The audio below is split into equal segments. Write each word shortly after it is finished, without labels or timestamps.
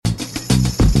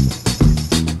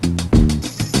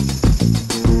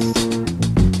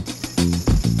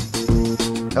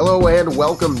Hello and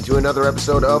welcome to another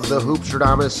episode of the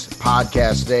Hoopstradamus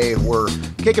podcast. Today we're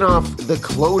kicking off the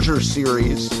closure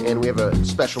series, and we have a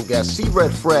special guest,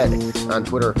 C-Red Fred on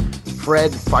Twitter.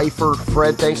 Fred Pfeiffer.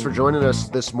 Fred, thanks for joining us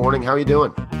this morning. How are you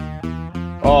doing?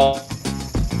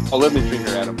 Let me here,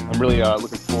 Adam. I'm really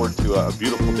looking forward to a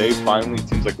beautiful day. Finally, it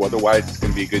seems like weather-wise, it's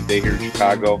going to be a good day here in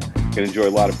Chicago. Going to enjoy a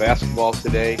lot of basketball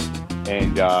today,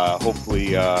 and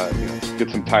hopefully, get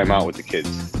some time out with the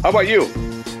kids. How about you?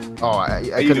 Oh, I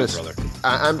couldn't. Brother?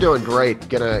 I'm doing great.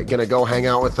 Gonna go hang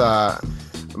out with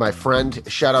my friend.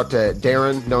 Shout out to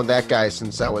Darren. Known that guy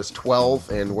since I was 12,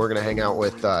 and we're gonna hang out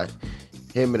with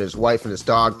him and his wife and his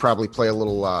dog. Probably play a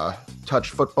little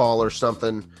touch football or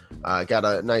something. Got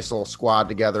a nice little squad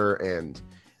together, and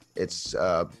it's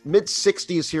mid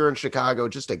 60s here in Chicago.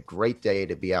 Just a great day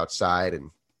to be outside, and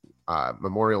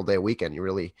Memorial Day weekend. You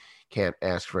really can't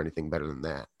ask for anything better than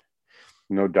that.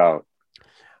 No doubt.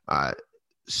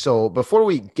 So before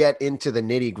we get into the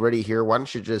nitty gritty here, why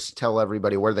don't you just tell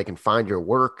everybody where they can find your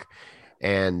work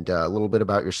and a little bit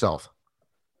about yourself?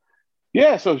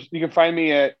 Yeah, so you can find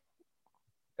me at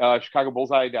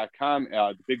chicagobullseye.com,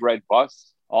 the Big Red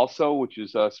Bus also, which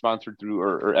is sponsored through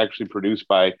or actually produced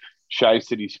by Chi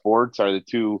City Sports, are the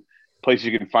two places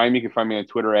you can find me. You can find me on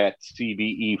Twitter at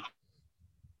CBE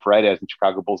Fred, as in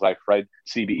Chicago Bullseye Fred,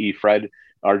 CBE Fred,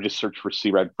 or just search for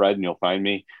C-Red Fred and you'll find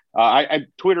me.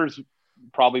 Twitter's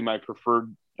probably my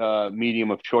preferred medium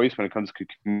of choice when it comes to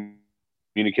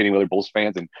communicating with other Bulls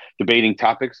fans and debating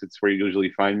topics. It's where you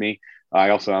usually find me. I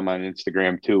also am on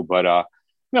Instagram too, but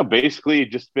basically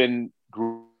just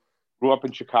grew up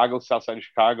in Chicago, south side of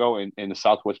Chicago, and in the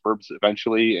southwest burbs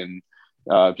eventually, and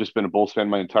just been a Bulls fan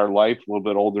my entire life. A little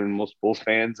bit older than most Bulls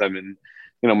fans. I'm in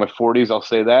my 40s, I'll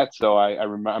say that. So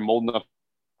I'm old enough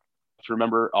to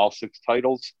remember all 6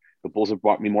 titles. The Bulls have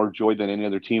brought me more joy than any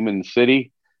other team in the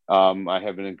city. I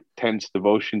have an intense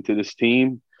devotion to this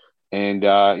team, and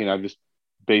I just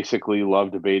basically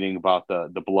love debating about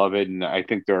the beloved, and I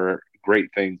think there are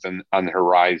great things on the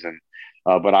horizon.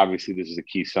 But obviously, this is a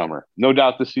key summer. No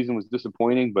doubt, this season was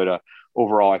disappointing, but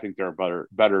overall, I think there are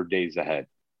better days ahead.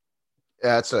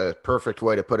 That's a perfect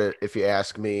way to put it, if you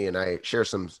ask me, and I share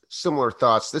some similar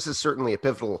thoughts. This is certainly a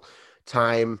pivotal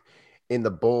time in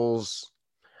the Bulls'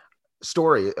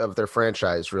 story of their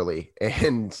franchise, really,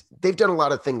 and they've done a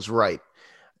lot of things right.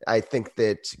 I think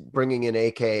that bringing in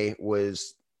AK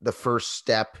was the first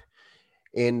step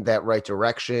in that right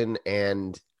direction,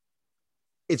 and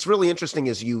it's really interesting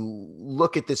as you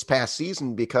look at this past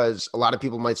season, because a lot of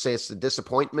people might say it's a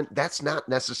disappointment. That's not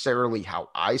necessarily how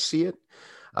I see it,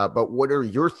 but what are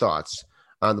your thoughts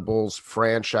on the Bulls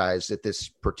franchise at this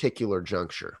particular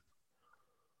juncture?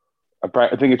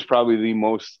 I think it's probably the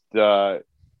most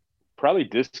probably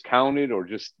discounted or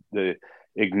just the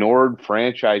ignored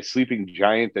franchise sleeping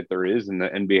giant that there is in the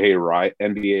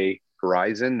NBA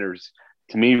horizon. There's,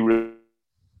 to me,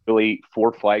 really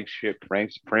 4 flagship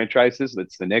franchises.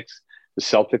 That's the Knicks, the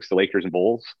Celtics, the Lakers, and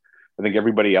Bulls. I think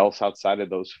everybody else outside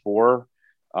of those 4,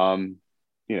 when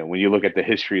you look at the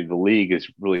history of the league, is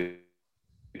really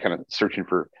kind of searching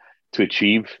to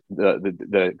achieve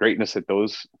the greatness that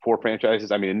those 4 franchises.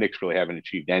 I mean, the Knicks really haven't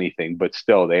achieved anything, but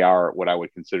still they are what I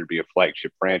would consider to be a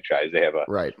flagship franchise. They have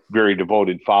a very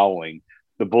devoted following.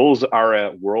 The Bulls are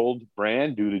a world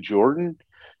brand due to Jordan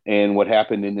and what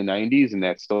happened in the 90s, and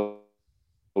that still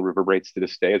reverberates to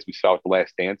this day, as we saw with The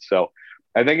Last Dance. So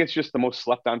I think it's just the most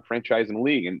slept on franchise in the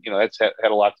league. And, that's had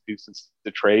a lot to do since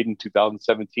the trade in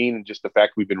 2017 and just the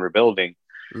fact we've been rebuilding.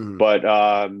 Mm-hmm. But,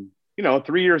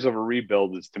 3 years of a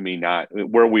rebuild is, to me, not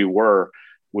where we were,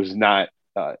 was not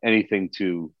anything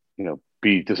to,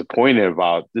 be disappointed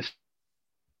about. This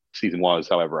season was,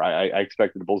 however, I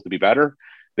expected the Bulls to be better.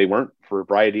 They weren't, for a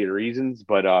variety of reasons,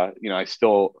 but I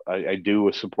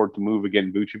do support the move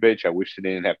again, Vucevic. I wish they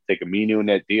didn't have to take a Minu in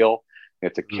that deal.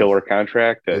 It's a killer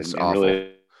contract. It's awful.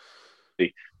 Really,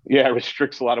 it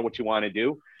restricts a lot of what you want to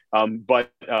do.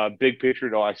 But big picture,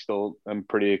 though, I'm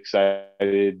pretty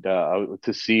excited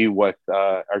to see what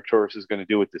Arturas is going to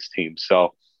do with this team.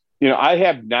 So, I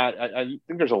think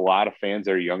there's a lot of fans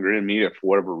that are younger than me that, for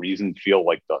whatever reason, feel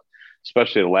like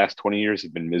especially the last 20 years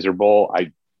have been miserable.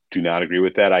 I do not agree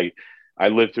with that. I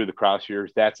lived through the Krause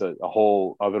years. That's a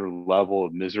whole other level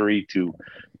of misery to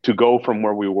go from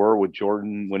where we were with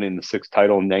Jordan winning the 6th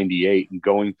title in '98 and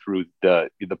going through the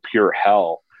pure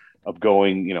hell of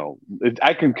going,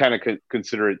 I can kind of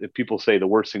consider it, if people say the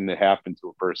worst thing that happened to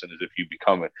a person is if you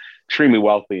become extremely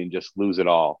wealthy and just lose it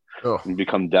all and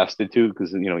become destitute.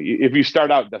 Because, if you start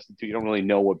out destitute, you don't really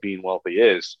know what being wealthy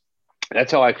is.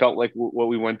 That's how I felt like what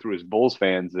we went through as Bulls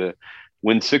fans,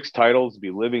 win 6 titles,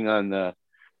 be living on the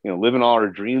living all our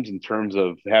dreams in terms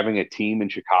of having a team in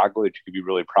Chicago that you could be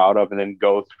really proud of, and then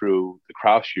go through the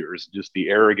Kraus years, just the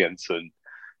arrogance, and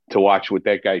to watch what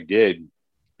that guy did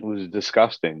was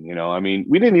disgusting. I mean,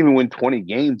 we didn't even win 20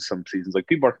 games some seasons. Like,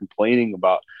 people are complaining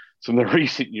about some of the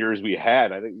recent years we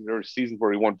had. I think there were seasons where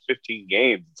we won 15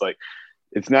 games. It's like,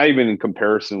 it's not even in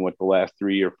comparison what the last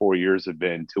 3 or 4 years have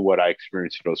been to what I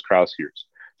experienced in those Kraus years.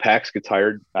 Pax gets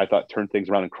hired, I thought, turned things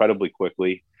around incredibly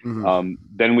quickly. Mm-hmm.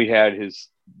 Then we had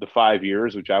the 5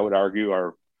 years, which I would argue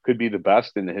could be the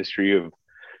best in the history of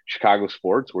Chicago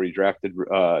sports, where he drafted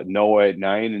Noah at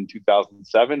 9 in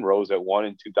 2007, Rose at 1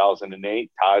 in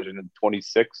 2008, Taj in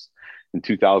 26 in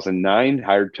 2009,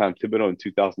 hired Tom Thibodeau in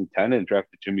 2010, and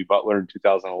drafted Jimmy Butler in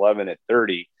 2011 at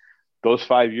 30. Those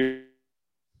 5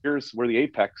 years were the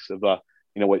apex of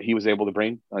what he was able to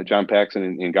bring, John Paxson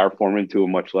and Gar Forman, to a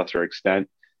much lesser extent,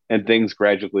 and things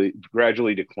gradually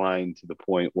declined to the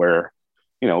point where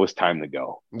it was time to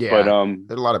go. Yeah, but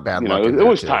there's a lot of bad luck. It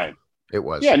was time. It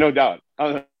was. Yeah, no doubt.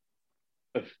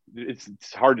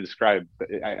 It's hard to describe.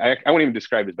 I won't even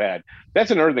describe it as bad.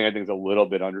 That's another thing I think is a little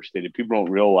bit understated. People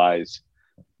don't realize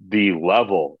the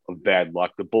level of bad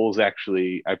luck. The Bulls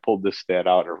actually, I pulled this stat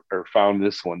out or found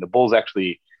this one. The Bulls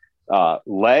actually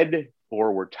led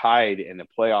or were tied in the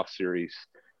playoff series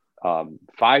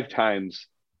 5 times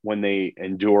when they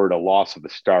endured a loss of a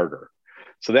starter.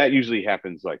 So that usually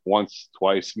happens like once,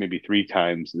 twice, maybe 3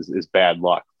 times is bad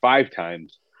luck. 5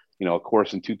 times, of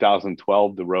course, in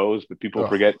 2012, the Rose, but people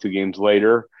forget 2 games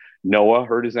later, Noah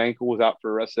hurt his ankle, was out for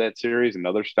the rest of that series.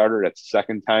 Another starter, that's the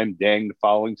 2nd time. Dang, the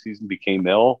following season became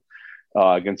ill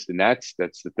against the Nets.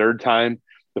 That's the 3rd time.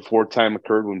 The 4th time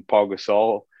occurred when Paul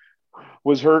Gasol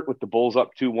was hurt with the Bulls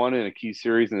up 2-1 in a key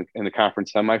series in the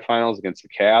conference semifinals against the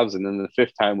Cavs. And then the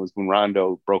 5th time was when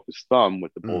Rondo broke his thumb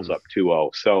with the Bulls up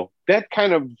 2-0. So that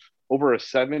kind of, over a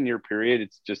 7-year period,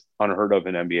 it's just unheard of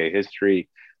in NBA history.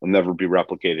 Will never be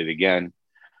replicated again.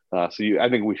 I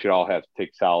think we should all have to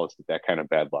take solace that kind of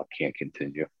bad luck can't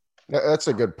continue. That's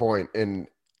a good point. And,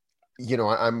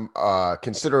 I'm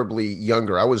considerably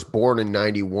younger. I was born in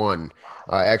 91,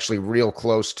 actually real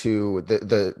close to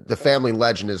the family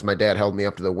legend is my dad held me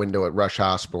up to the window at Rush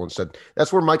Hospital and said,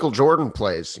 that's where Michael Jordan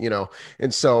plays,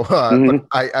 And so, but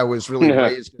I was really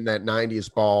raised in that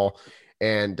 90s ball,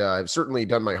 and I've certainly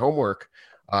done my homework.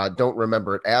 Don't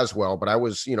remember it as well, but I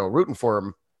was, rooting for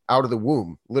him out of the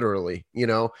womb, literally,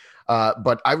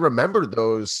 but I remember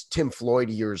those Tim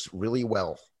Floyd years really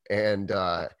well. And,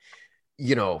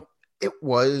 it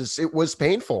was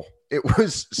painful. It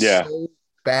was so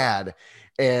bad.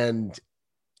 And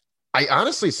I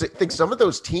honestly think some of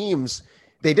those teams,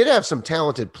 they did have some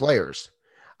talented players,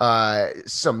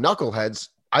 some knuckleheads.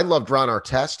 I loved Ron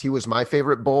Artest. He was my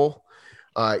favorite Bull.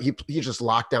 He just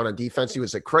locked down on defense. He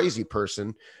was a crazy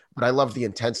person, but I loved the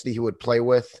intensity he would play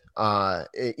with.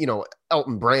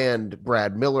 Elton Brand,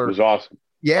 Brad Miller. It was awesome.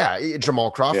 Yeah, Jamal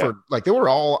Crawford. Yeah. Like, they were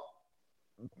all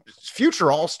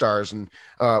future all-stars, and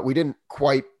we didn't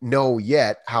quite know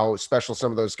yet how special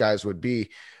some of those guys would be.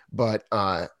 But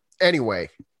anyway,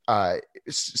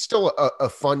 still a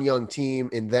fun young team.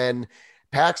 And then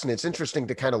Paxson, it's interesting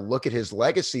to kind of look at his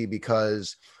legacy,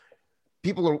 because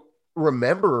people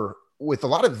remember with a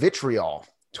lot of vitriol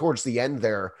towards the end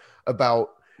there about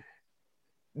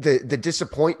the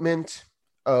disappointment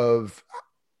of,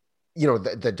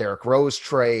 the Derrick Rose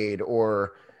trade,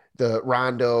 or the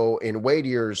Rondo and Wade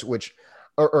years, which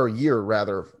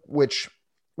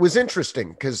was interesting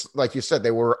because, like you said, they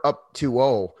were up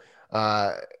 2-0,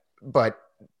 but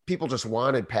people just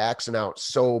wanted Paxson out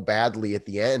so badly at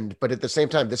the end. But at the same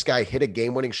time, this guy hit a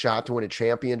game-winning shot to win a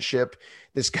championship.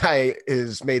 This guy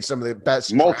has made some of the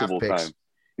best multiple draft times.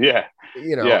 Yeah.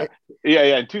 Yeah.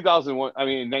 In 2001,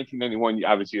 in 1991,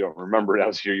 obviously you don't remember, that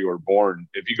was the year you were born.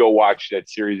 If you go watch that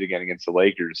series again against the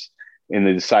Lakers in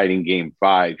the deciding game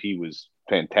 5, he was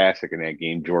fantastic in that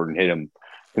game. Jordan hit him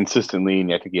consistently,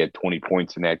 and I think he had 20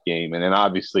 points in that game. And then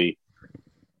obviously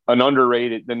an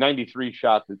underrated, the 93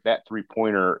 shot, that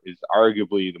 3-pointer is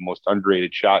arguably the most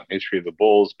underrated shot in history of the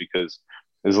Bulls, because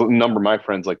as a number of my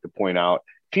friends like to point out,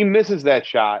 if he misses that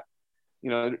shot,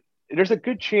 there's a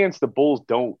good chance the Bulls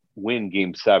don't win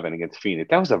game 7 against Phoenix.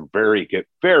 That was a very good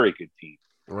team.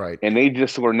 Right. And they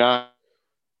just were not,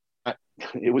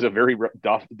 it was a very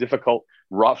difficult,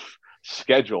 rough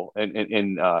schedule.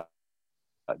 And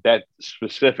that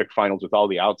specific finals with all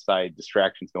the outside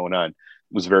distractions going on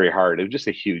was very hard. It was just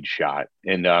a huge shot.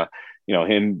 And,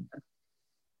 him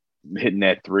hitting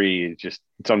that 3 is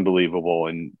it's unbelievable.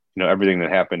 And, everything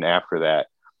that happened after that,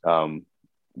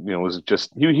 was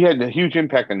just, he had a huge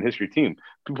impact on the history team.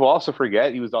 People also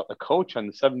forget he was a coach on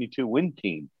the 72 win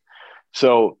team.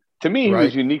 So To me, he was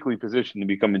Right. uniquely positioned to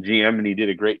become a GM, and he did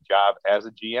a great job as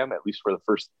a GM, at least for the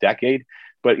first decade.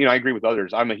 But, I agree with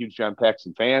others. I'm a huge John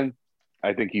Paxson fan.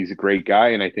 I think he's a great guy,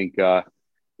 and I think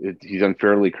he's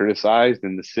unfairly criticized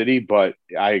in the city. But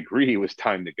I agree it was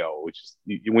time to go, which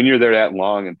is when you're there that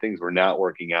long and things were not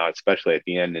working out, especially at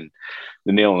the end. And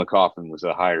the nail in the coffin was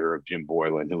the hire of Jim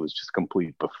Boylan, who was just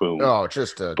complete buffoon. Oh,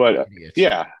 just a But idiot.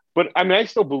 yeah, but I mean, I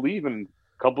still believe in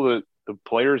a couple of the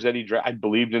players that he drafted. I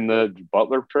believed in the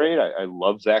Butler trade. I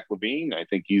love Zach LaVine. I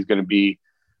think he's going to be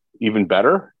even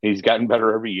better. He's gotten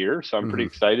better every year, so I'm pretty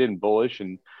excited and bullish.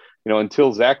 And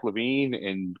until Zach LaVine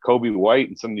and Kobe White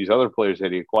and some of these other players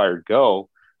that he acquired go,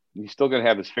 he's still going to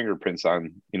have his fingerprints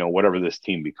on whatever this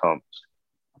team becomes.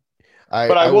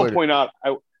 But I will point out,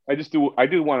 I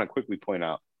do want to quickly point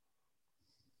out,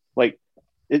 like,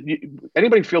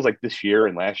 anybody feels like this year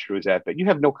and last year was that bad, you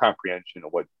have no comprehension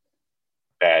of what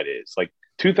bad is. Like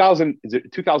 2000, is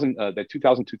it 2000? That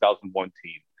 2001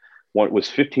 team, what was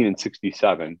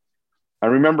 15-67. I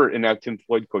remember in that Tim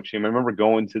Floyd coach team, I remember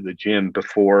going to the gym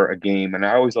before a game, and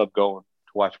I always love going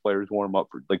to watch players warm up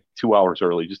for like 2 hours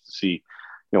early just to see,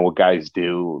 what guys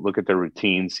do, look at their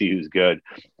routine, see who's good.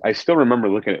 I still remember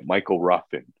looking at Michael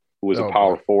Ruffin, who was a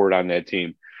power forward on that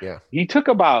team. Yeah. He took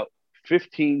about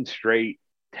 15 straight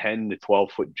 10 to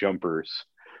 12 foot jumpers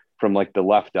from like the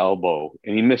left elbow,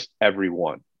 and he missed every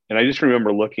one. And I just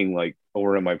remember looking like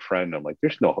over at my friend. I'm like,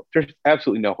 there's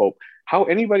absolutely no hope. How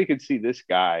anybody could see this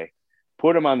guy,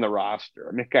 put him on the roster.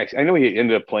 I mean, guys, I know he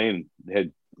ended up playing,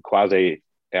 had quasi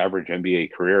average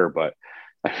NBA career, but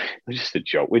it was just a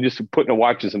joke. We just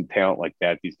watching some talent like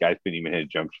that. These guys couldn't even hit a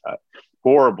jump shot.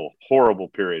 Horrible, horrible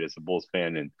period as a Bulls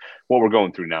fan. And what we're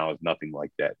going through now is nothing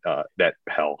like that, that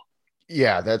hell.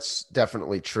 Yeah, that's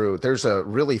definitely true. There's a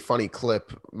really funny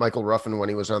clip. Michael Ruffin, when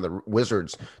he was on the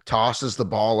Wizards, tosses the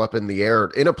ball up in the air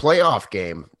in a playoff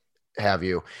game,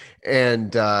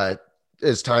 and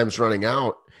as time's running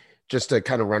out, just to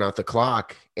kind of run out the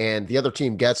clock, and the other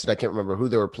team gets it. I can't remember who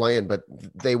they were playing, but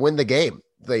they win the game.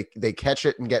 They catch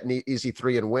it and get an easy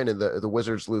three and win, and the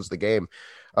Wizards lose the game.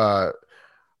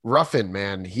 Ruffin,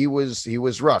 man, he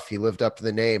was rough. He lived up to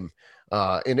the name.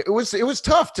 And it was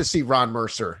tough to see Ron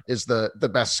Mercer is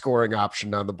the best scoring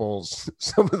option on the Bulls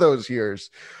some of those years.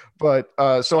 But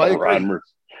so I agree. Ron Mercer.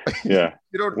 Yeah.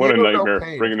 What a nightmare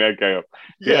bringing that guy up.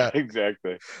 Yeah,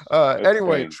 exactly.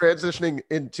 Anyway, transitioning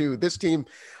into this team,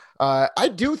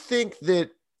 I do think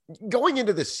that going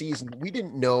into the season, we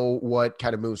didn't know what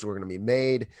kind of moves were going to be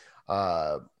made.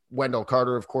 Wendell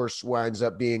Carter, of course, winds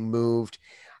up being moved.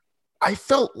 I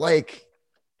felt like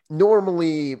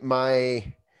normally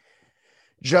my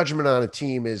judgment on a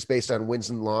team is based on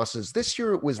wins and losses. This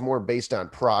year it was more based on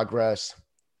progress.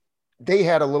 They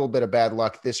had a little bit of bad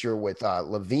luck this year with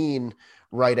LaVine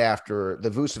right after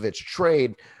the Vucevic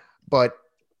trade, but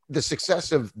the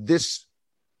success of this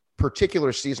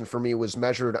particular season for me was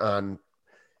measured on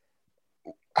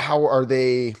how are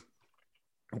they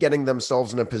getting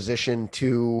themselves in a position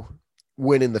to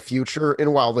win in the future.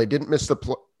 And while they didn't miss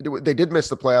they did miss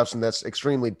the playoffs, and that's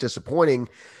extremely disappointing,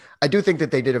 I do think that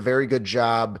they did a very good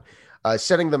job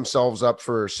setting themselves up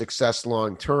for success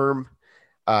long term.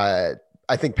 I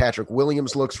think Patrick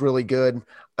Williams looks really good.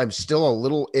 I'm still a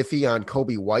little iffy on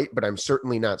Kobe White, but I'm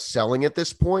certainly not selling at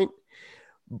this point.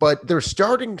 But they're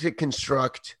starting to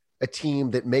construct a team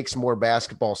that makes more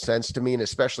basketball sense to me, and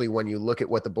especially when you look at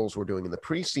what the Bulls were doing in the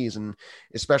preseason,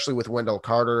 especially with Wendell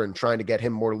Carter and trying to get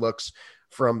him more looks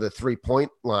from the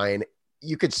three-point line,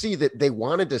 you could see that they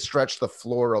wanted to stretch the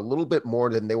floor a little bit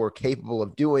more than they were capable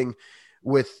of doing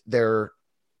with their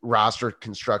roster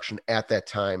construction at that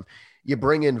time. You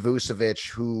bring in Vucevic,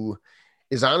 who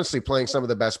is honestly playing some of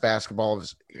the best basketball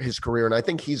of his career. And I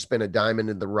think he's been a diamond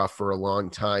in the rough for a long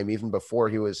time, even before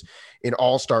he was in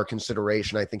all-star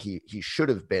consideration. I think he should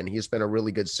have been. He's been a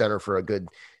really good center for a good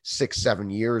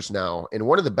 6-7 years now, and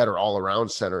one of the better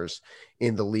all-around centers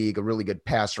in the league, a really good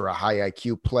passer, a high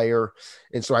IQ player.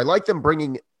 And so I like them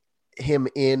bringing him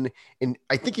in, and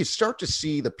I think you start to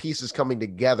see the pieces coming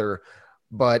together,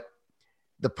 but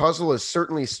the puzzle is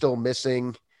certainly still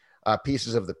missing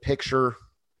pieces of the picture.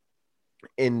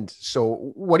 And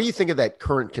so what do you think of that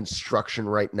current construction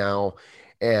right now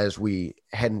as we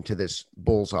head into this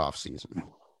Bulls off season?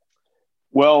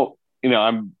 Well, I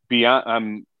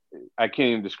can't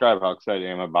even describe how excited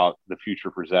I am about the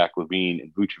future for Zach LaVine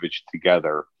and Vucevic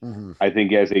together. Mm-hmm. I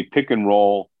think as a pick and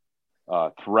roll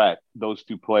threat, those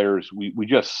two players, we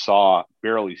just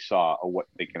barely saw what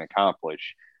they can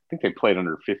accomplish. I think they played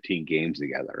under 15 games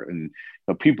together, and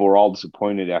people were all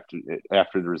disappointed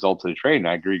after the results of the trade. And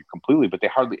I agree completely, but they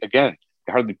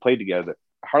hardly played together.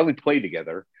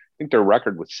 I think their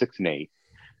record was 6-8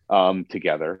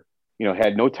 together.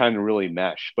 had no time to really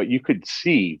mesh. But you could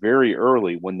see very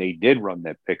early when they did run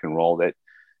that pick and roll that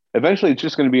eventually it's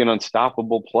just going to be an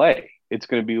unstoppable play. It's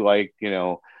going to be like,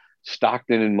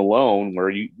 Stockton and Malone,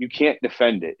 where you can't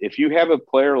defend it. If you have a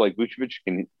player like Vucevic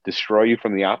can destroy you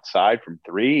from the outside from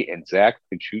three, and Zach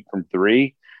can shoot from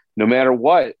three, no matter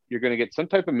what, you're going to get some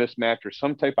type of mismatch or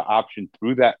some type of option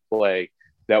through that play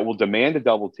that will demand a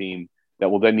double team that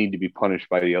will then need to be punished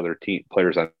by the other team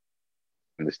players on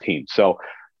this team. So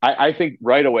I think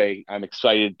right away, I'm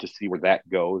excited to see where that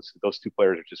goes. Those two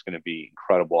players are just going to be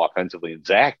incredible offensively. And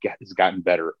Zach has gotten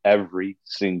better every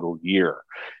single year.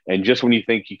 And just when you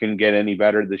think you can get any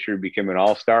better this year, become an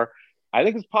all-star, I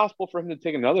think it's possible for him to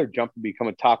take another jump and become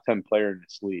a top 10 player in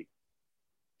this league.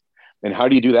 And how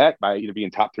do you do that? By either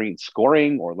being top 3 in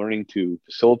scoring or learning to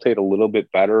facilitate a little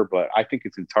bit better. But I think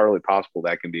it's entirely possible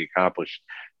that can be accomplished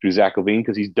through Zach LaVine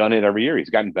because he's done it every year.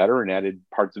 He's gotten better and added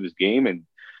parts of his game and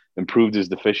improved his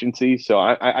deficiency. So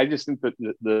I just think that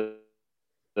the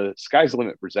sky's the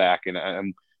limit for Zach, and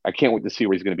I can't wait to see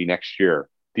where he's going to be next year.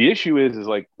 The issue is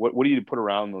like what do you put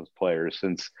around those players,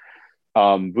 since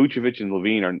Vucevic and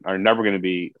LaVine are never going to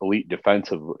be elite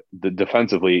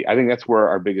defensively. I think that's where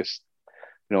our biggest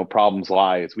problems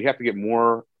lie. Is we have to get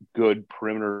more good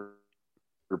perimeter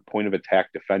or point of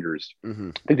attack defenders. Mm-hmm.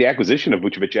 I think the acquisition of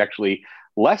Vucevic actually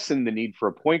lessened the need for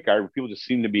a point guard, where people just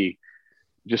seem to be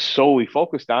just solely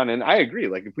focused on. And I agree.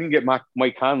 Like if we can get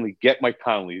Mike Conley,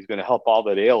 he's going to help all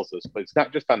that ails us. But it's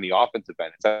not just on the offensive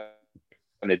end; it's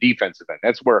on the defensive end.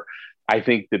 That's where I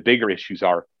think the bigger issues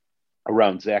are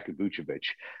around Zach and Vucevic.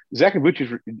 Zach and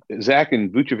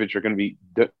Vucevic are going to be,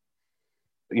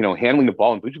 handling the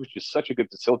ball. And Vucevic is such a good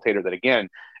facilitator that, again,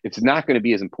 it's not going to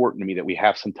be as important to me that we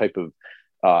have some type of,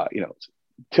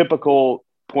 typical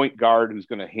point guard who's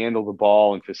going to handle the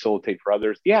ball and facilitate for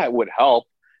others. Yeah, it would help.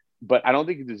 But I don't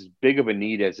think it's as big of a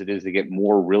need as it is to get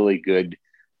more really good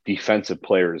defensive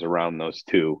players around those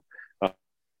two to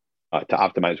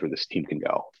optimize where this team can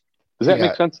go. Does that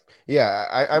make sense?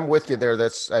 Yeah, I'm with you there.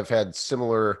 I've had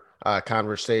similar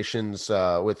conversations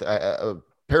with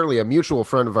apparently a mutual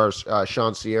friend of ours,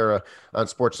 Sean Sierra on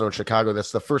Sports Zone Chicago.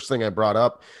 That's the first thing I brought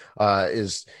up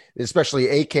is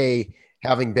especially AK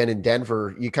having been in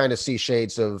Denver, you kind of see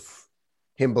shades of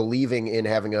him believing in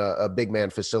having a big man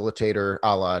facilitator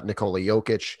a la Nikola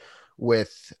Jokic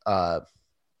with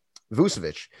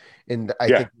Vucevic. And I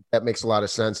think that makes a lot of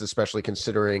sense, especially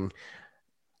considering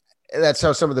that's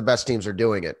how some of the best teams are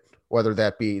doing it, whether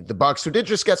that be the Bucks, who did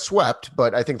just get swept.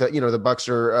 But I think that, the Bucks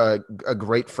are a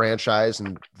great franchise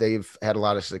and they've had a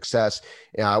lot of success.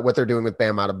 What they're doing with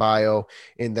Bam Adebayo.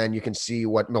 And then you can see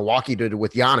what Milwaukee did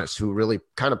with Giannis, who really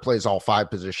kind of plays all 5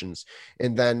 positions.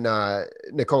 And then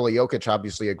Nikola Jokic,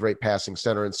 obviously a great passing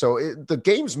center. And so the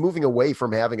game's moving away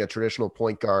from having a traditional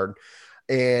point guard.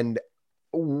 And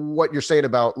what you're saying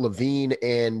about LaVine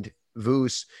and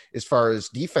Vus, as far as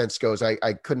defense goes, I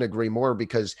couldn't agree more,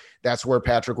 because that's where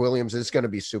Patrick Williams is going to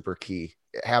be super key.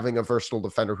 Having a versatile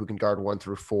defender who can guard 1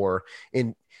 through 4.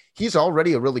 And he's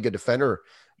already a really good defender,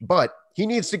 but he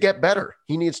needs to get better.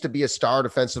 He needs to be a star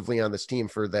defensively on this team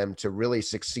for them to really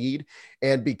succeed.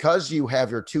 And because you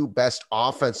have your 2 best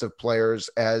offensive players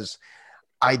as,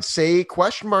 I'd say,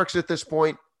 question marks at this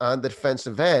point on the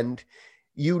defensive end,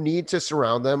 you need to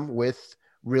surround them with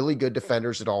really good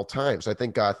defenders at all times. I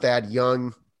think Thad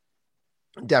Young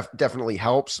definitely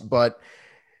helps, but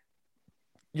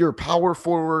your power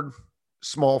forward,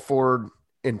 small forward,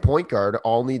 and point guard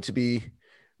all need to be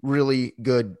really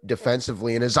good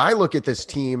defensively. And as I look at this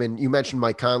team, and you mentioned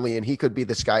Mike Conley, and he could be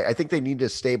this guy, I think they need a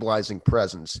stabilizing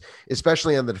presence,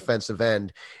 especially on the defensive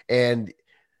end. And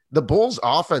the Bulls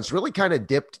offense really kind of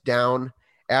dipped down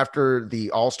after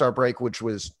the All-Star break, which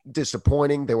was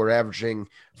disappointing. They were averaging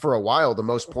for a while the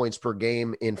most points per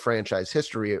game in franchise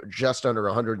history, just under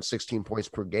 116 points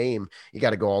per game. You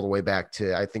got to go all the way back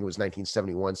to, I think it was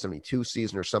 1971-72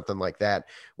 season or something like that,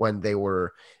 when they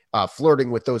were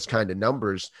flirting with those kind of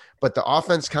numbers. But the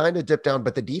offense kind of dipped down,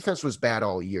 but the defense was bad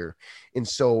all year. And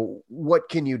so what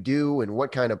can you do, and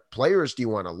what kind of players do you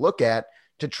want to look at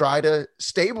to try to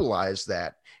stabilize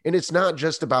that? And it's not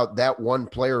just about that one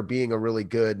player being a really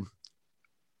good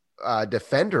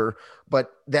defender, but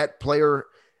that player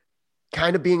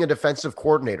kind of being a defensive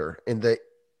coordinator. And the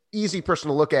easy person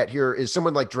to look at here is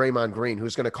someone like Draymond Green,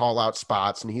 who's going to call out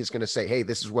spots and he's going to say, hey,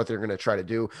 this is what they're going to try to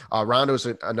do. Rondo's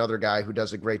another guy who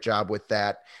does a great job with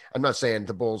that. I'm not saying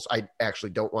the Bulls, I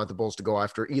actually don't want the Bulls to go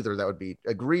after either. That would be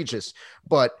egregious.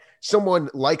 But someone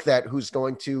like that who's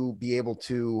going to be able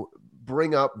to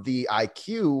bring up the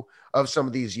IQ of some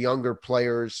of these younger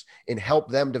players and help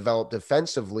them develop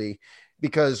defensively,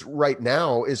 because right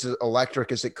now is as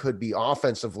electric as it could be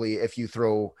offensively if you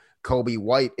throw Kobe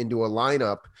White into a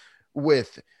lineup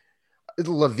with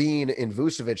Levine and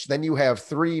Vucevic, then you have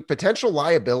three potential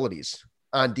liabilities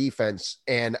on defense.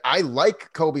 And I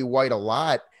like Kobe White a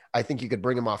lot. I think you could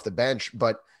bring him off the bench,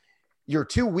 but you're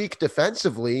too weak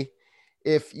defensively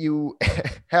if you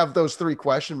have those three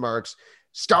question marks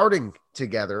starting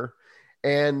together.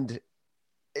 And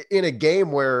in a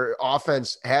game where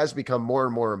offense has become more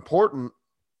and more important,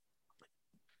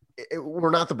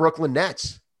 we're not the Brooklyn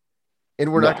Nets,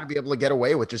 and we're not going to be able to get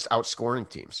away with just outscoring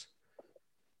teams.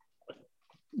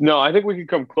 No, I think we can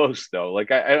come close though. Like,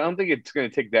 I don't think it's going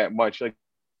to take that much. Like,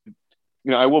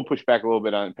 I will push back a little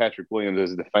bit on Patrick Williams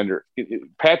as a defender.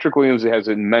 Patrick Williams has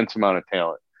an immense amount of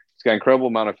talent. He's got an incredible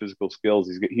amount of physical skills.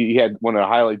 He had one of the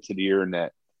highlights of the year in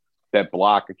that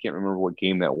block. I can't remember what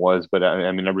game that was, but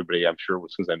I mean, everybody, I'm sure,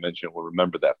 as soon as I mentioned it, will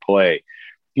remember that play.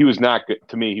 He was not good.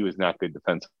 To me, he was not good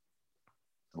defensively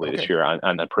this year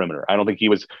on the perimeter. I don't think he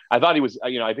was. I thought he was.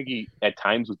 I think he at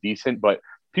times was decent, but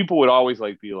people would always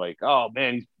be like, "Oh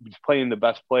man, he's playing the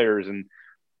best players." And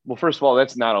well, first of all,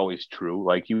 that's not always true.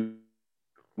 Like, he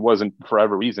wasn't, for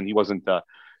every reason, he wasn't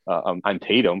on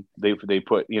Tatum. They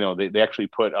put they actually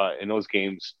put in those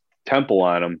games Temple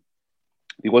on him.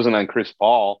 He wasn't on Chris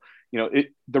Paul.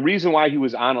 The reason why he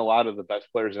was on a lot of the best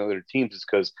players in other teams is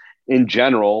because, in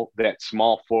general, that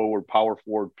small forward, power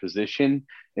forward position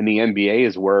in the NBA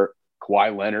is where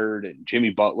Kawhi Leonard and Jimmy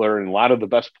Butler and a lot of the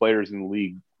best players in the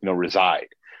league, reside,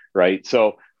 right?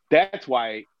 So that's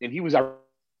why, and he was our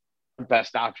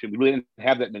best option. We really didn't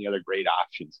have that many other great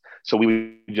options, so we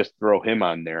would just throw him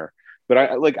on there. But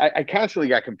I constantly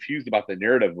got confused about the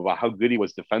narrative about how good he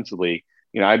was defensively.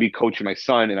 I'd be coaching my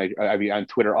son, and I'd be on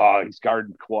Twitter, "Oh, he's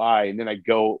guarding Kawhi," and then I'd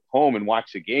go home and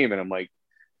watch the game, and I'm like,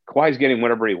 Kawhi's getting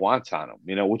whatever he wants on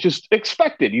him, which is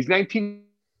expected. He's 19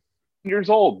 years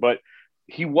old, but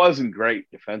he wasn't great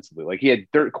defensively. Like,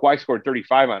 Kawhi scored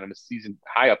 35 on him. His season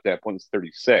high up to that point was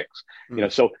 36.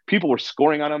 So people were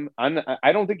scoring on him.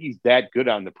 I don't think he's that good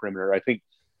on the perimeter. I think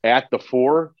at the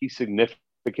four, he's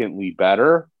significantly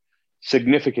better,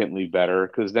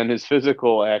 because then his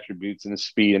physical attributes and his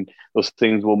speed and those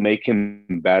things will make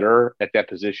him better at that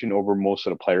position over most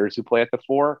of the players who play at the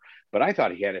four. But I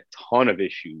thought he had a ton of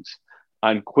issues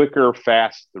on quicker,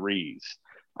 fast threes.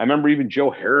 I remember even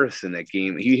Joe Harris in that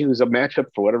game. He was a matchup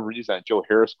for whatever reason on Joe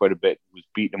Harris quite a bit. He was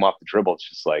beating him off the dribble. It's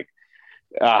just like,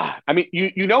 I mean,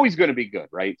 he's going to be good,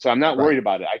 right? So I'm not worried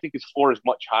about it. I think his floor is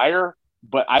much higher,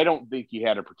 but I don't think he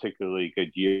had a particularly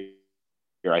good year.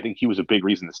 I think he was a big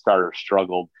reason the starter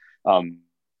struggled. And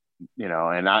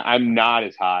I'm not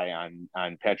as high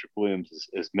on Patrick Williams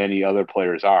as many other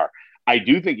players are. I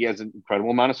do think he has an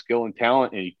incredible amount of skill and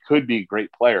talent, and he could be a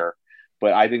great player.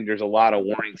 But I think there's a lot of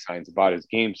warning signs about his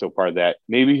game so far that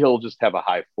maybe he'll just have a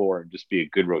high floor and just be a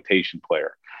good rotation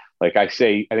player. Like I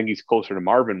say, I think he's closer to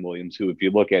Marvin Williams, who, if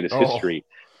you look at his history,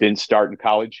 didn't start in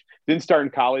college,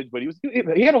 but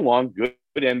he had a long, good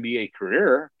NBA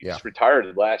career. He just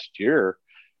retired last year,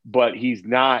 but he's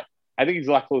not. I think he's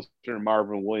a lot closer to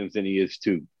Marvin Williams than he is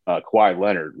to Kawhi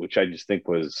Leonard, which I just think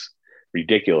was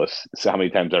ridiculous. So how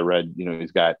many times I read,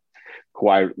 he's got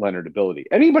Kawhi Leonard ability.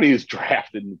 Anybody who's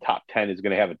drafted in the top 10 is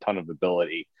going to have a ton of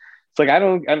ability. It's like, I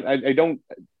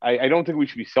don't think we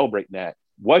should be celebrating that.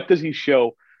 What does he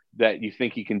show that you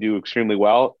think he can do extremely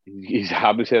well? He's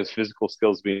obviously has physical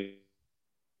skills, being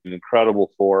an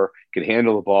incredible four, can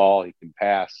handle the ball, he can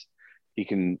pass, he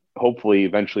can hopefully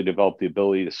eventually develop the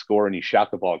ability to score, and he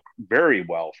shot the ball very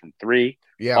well from three.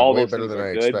 Yeah, all way better than I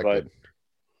expected.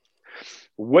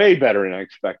 Way better than I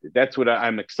expected. That's what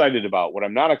I'm excited about. What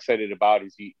I'm not excited about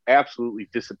is he absolutely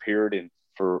disappeared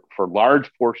for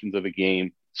large portions of the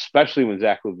game, especially when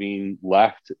Zach LaVine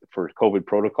left for COVID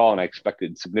protocol, and I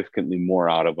expected significantly more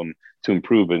out of him to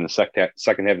improve in the second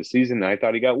half of the season, and I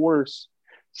thought he got worse.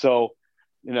 So,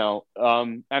 I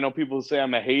know people say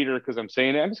I'm a hater because I'm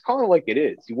saying it. I'm just calling it like it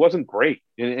is. He wasn't great.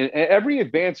 And every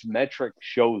advanced metric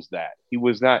shows that. He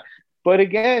was not. But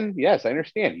again, yes, I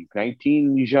understand. He's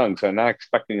 19, he's young, so I'm not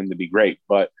expecting him to be great.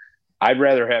 But I'd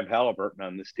rather have Halliburton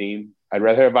on this team. I'd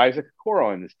rather have Isaac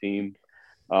Okoro on this team.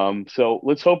 So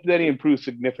let's hope that he improves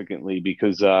significantly,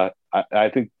 because I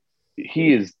think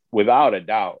he is, without a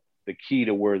doubt, the key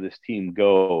to where this team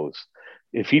goes.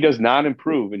 If he does not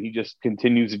improve and he just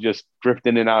continues to just drift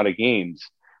in and out of games,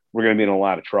 we're going to be in a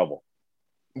lot of trouble.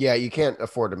 Yeah, you can't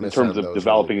afford to miss in terms of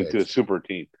developing into a super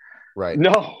team. Right.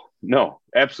 No,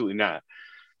 absolutely not.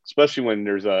 Especially when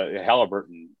there's a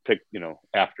Halliburton pick,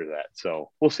 after that.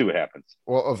 So we'll see what happens.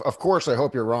 Well, of course, I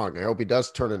hope you're wrong. I hope he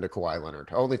does turn into Kawhi Leonard.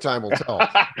 Only time will tell.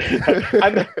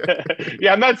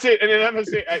 I'm not saying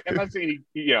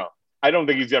he, I don't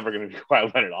think he's ever going to be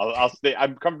Kawhi Leonard. I'll stay.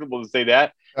 I'm comfortable to say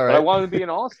that, All but I right. want him to be an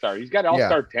all-star. He's got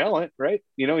all-star talent, right?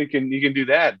 You know, he can do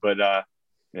that. But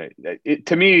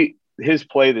to me, his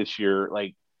play this year,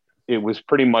 like it was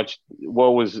pretty much it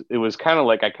was kind of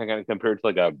like I kind of compared to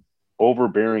like a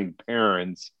overbearing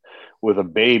parents with a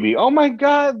baby. Oh my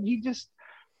God, he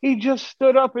just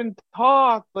stood up and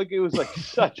talked like it was like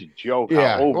such a joke. How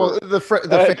Yeah. Well, over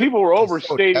the people were is so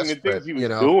overstating the desperate, things he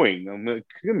was doing. I'm like,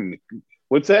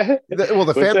 what's that? The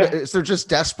What's fan that? base, they're just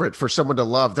desperate for someone to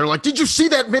love. They're like, did you see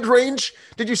that mid range?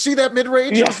 Did you see that mid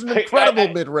range? It Yeah, was an incredible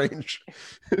mid range.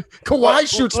 Kawhi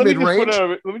shoots let me mid just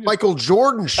put range. Michael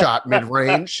Jordan shot mid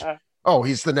range. Oh,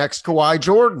 he's the next Kawhi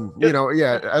Jordan. You know,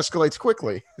 yeah, it escalates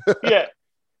quickly. Yeah.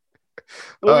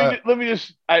 Let me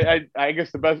just. I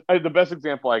guess the best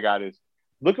example I got is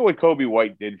look at what Kobe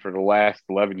White did for the last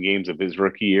 11 games of his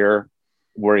rookie year,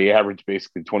 where he averaged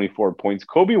basically 24 points.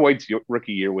 Kobe White's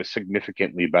rookie year was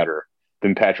significantly better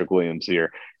than Patrick Williams'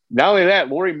 year. Not only that,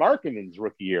 Lauri Markkanen's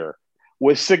rookie year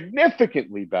was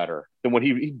significantly better than what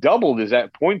he doubled his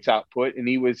points output, and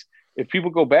he was. If people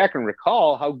go back and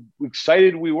recall how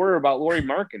excited we were about Lauri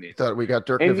Markkanen, Thought we got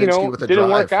Dirk and Nowitzki with a didn't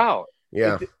drive. work out.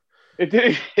 Yeah. It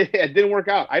didn't work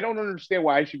out. I don't understand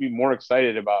why I should be more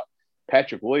excited about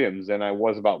Patrick Williams than I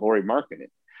was about Lauri Markkanen.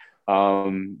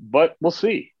 But we'll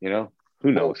see. You know,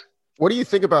 who knows? What do you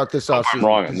think about this offseason? I'm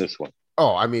wrong on this one.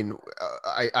 Oh, I mean,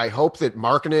 I hope that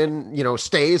Markkanen,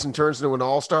 stays and turns into an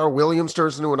all-star. Williams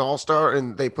turns into an all-star,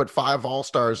 and they put 5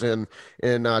 all-stars in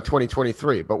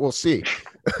 2023. But we'll see.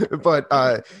 But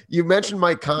you mentioned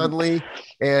Mike Conley,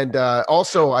 and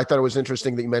also I thought it was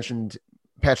interesting that you mentioned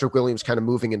Patrick Williams kind of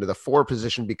moving into the 4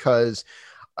 position, because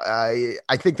I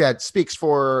think that speaks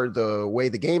for the way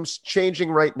the game's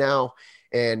changing right now,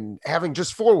 and having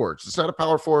just forwards. It's not a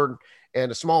power forward and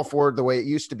a small forward the way it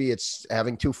used to be. It's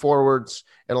having 2 forwards,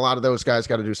 and a lot of those guys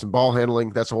got to do some ball handling.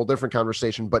 That's a whole different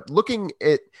conversation. But looking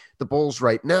at the Bulls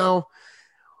right now,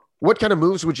 what kind of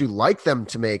moves would you like them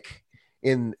to make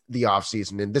in the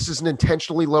offseason? And this is an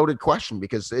intentionally loaded question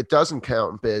because it does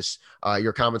encompass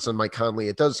your comments on Mike Conley.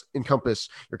 It does encompass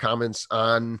your comments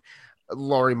on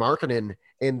Lauri Markkanen,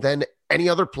 and then any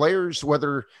other players,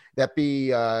 whether that be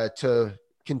to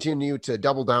continue to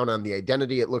double down on the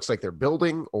identity it looks like they're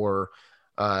building, or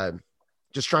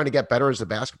just trying to get better as a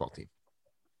basketball team.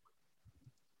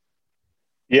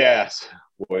 Yes.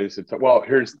 Well,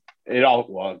 it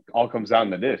all comes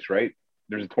down to this, right?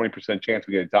 There's a 20% chance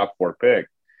we get a top 4 pick.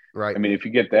 Right. I mean, if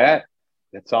you get that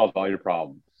solves all your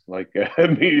problems. Like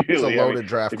immediately. It's a loaded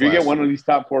draft if class. you get one of these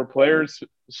top 4 players,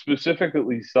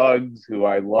 specifically Suggs, who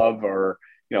I love, or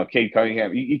Cade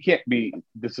Cunningham, you can't be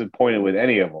disappointed with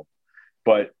any of them.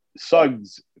 But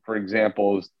Suggs, for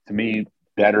example, is to me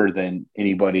better than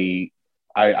anybody.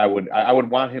 I would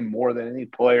want him more than any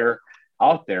player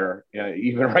out there,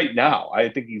 even right now. I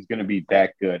think he's going to be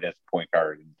that good as a point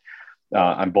guard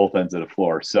on both ends of the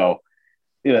floor. So,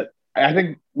 I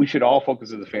think we should all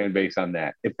focus as a fan base on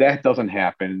that. If that doesn't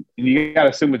happen, and you got to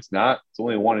assume it's not, it's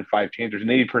only a 1 in 5 chance. There's an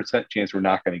 80% chance we're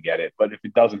not going to get it. But if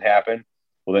it doesn't happen,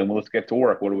 well, then let's get to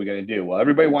work. What are we going to do? Well,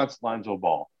 everybody wants Lonzo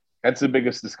Ball. That's the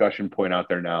biggest discussion point out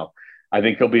there now. I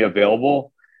think he'll be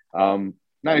available. Not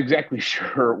exactly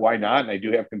sure why not. And I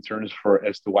do have concerns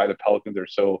as to why the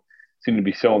Pelicans seem to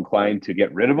be so inclined to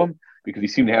get rid of him, because he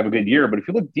seemed to have a good year. But if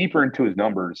you look deeper into his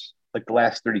numbers, like the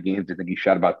last 30 games, I think he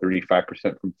shot about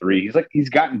 35% from 3. He's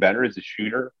gotten better as a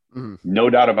shooter. Mm-hmm. No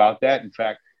doubt about that. In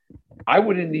fact, I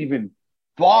wouldn't even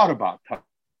thought about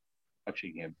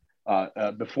touching him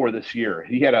before this year.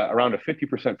 He had around a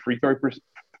 50%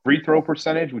 free throw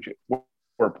percentage, which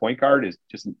for a point guard is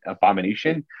just an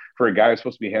abomination for a guy who's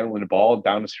supposed to be handling the ball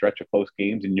down the stretch of close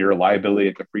games, and your liability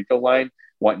at the free throw line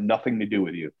want nothing to do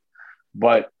with you.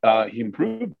 But he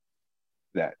improved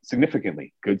that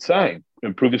significantly. Good sign.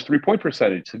 Improved his 3-point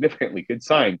percentage significantly. Good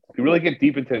sign. If you really get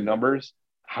deep into the numbers,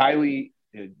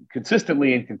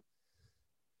 consistently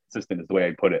inconsistent is the way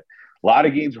I put it. A lot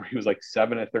of games where he was like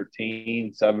 7 of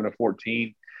 13, 7 of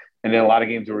 14, and then a lot of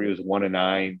games where he was 1 of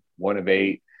 9, 1 of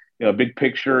 8. Big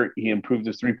picture, he improved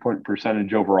his 3-point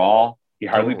percentage overall. He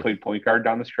hardly played point guard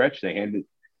down the stretch. They handed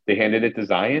it to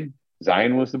Zion.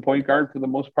 Zion was the point guard for the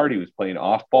most part. He was playing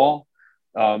off ball.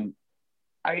 To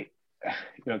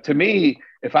me,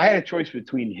 if I had a choice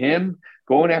between him,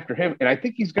 going after him, and I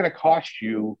think he's going to cost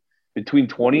you between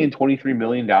 $20 and $23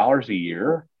 million a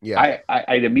year. Yeah.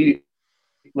 I'd immediately,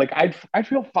 I'd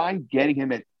feel fine getting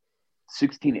him at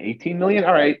 16, 18 million.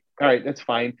 All right, that's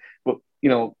fine. But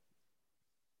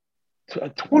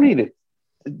 20 to,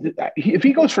 if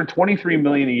he goes for 23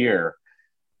 million a year,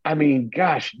 I mean,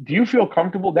 gosh, do you feel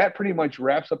comfortable? That pretty much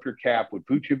wraps up your cap with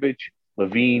Vucevic,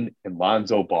 Levine, and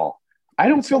Lonzo Ball. I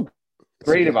don't feel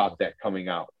great about that coming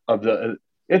out of the.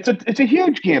 It's a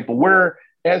huge gamble.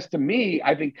 Whereas to me,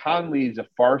 I think Conley is a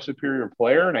far superior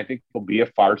player, and I think he'll be a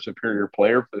far superior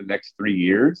player for the next 3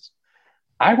 years.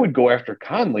 I would go after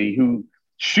Conley, who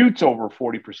shoots over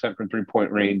 40% from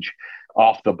 3-point range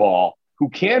off the ball, who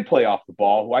can play off the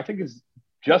ball, who I think is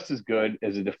just as good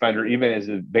as a defender, even as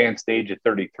an advanced age at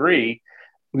 33,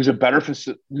 who's a better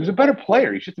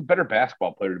player. He's just a better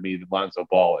basketball player to me than Lonzo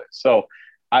Ball is. So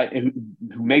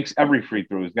who makes every free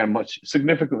throw. He's got a much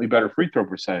significantly better free throw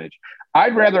percentage.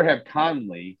 I'd rather have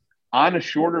Conley on a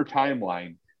shorter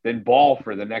timeline than Ball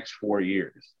for the next 4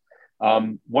 years.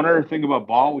 One other thing about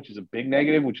Ball, which is a big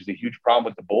negative, which is a huge problem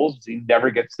with the Bulls, is he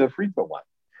never gets to the free throw line.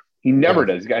 He never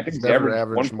does. I think he's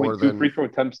averaged 1.2 free throw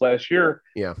attempts last year.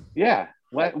 Yeah.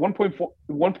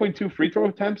 1.2 free throw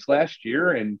attempts last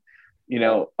year. And,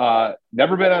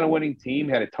 never been on a winning team,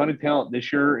 had a ton of talent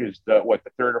this year, is the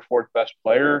third or fourth best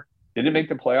player. Didn't make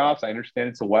the playoffs. I understand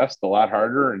it's the West, a lot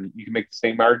harder, and you can make the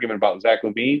same argument about Zach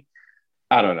LaVine.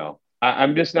 I don't know.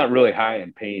 I'm just not really high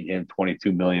on paying him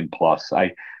 $22 million plus.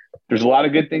 There's a lot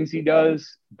of good things he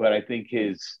does, but I think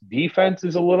his defense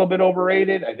is a little bit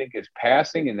overrated. I think his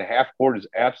passing in the half court is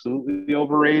absolutely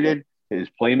overrated. His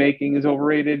playmaking is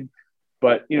overrated.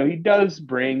 But, he does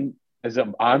bring, as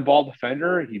an on-ball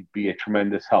defender, he'd be a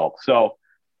tremendous help. So,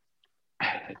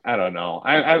 I don't know.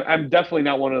 I'm definitely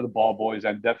not one of the ball boys.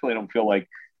 I definitely don't feel like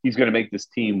he's going to make this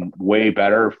team way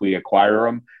better if we acquire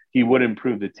him. He would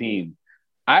improve the team.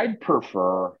 I'd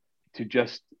prefer to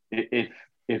just, if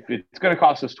it's going to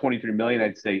cost us $23 million,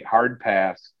 I'd say hard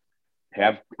pass.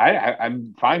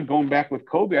 I'm fine going back with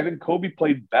Kobe. I think Kobe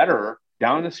played better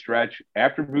down the stretch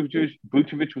after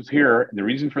Vucevic was here. And the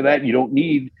reason for that, you don't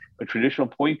need a traditional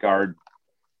point guard.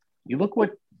 You look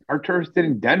what Arturas did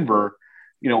in Denver,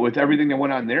 with everything that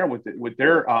went on there with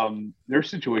their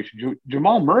situation.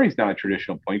 Jamal Murray's not a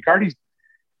traditional point guard.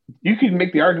 You can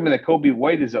make the argument that Kobe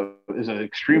White is an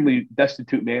extremely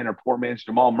destitute man or poor man's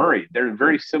Jamal Murray. They're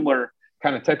very similar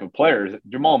kind of type of players.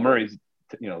 Jamal Murray's,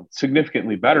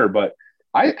 significantly better, but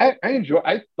I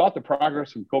thought the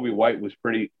progress from Kobe White was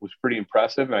pretty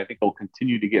impressive, and I think he'll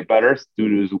continue to get better due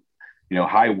to his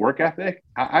high work ethic.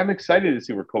 I'm excited to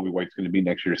see where Kobe White's going to be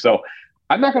next year. So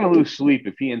I'm not going to lose sleep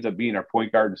if he ends up being our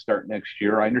point guard to start next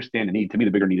year. I understand the need. To me,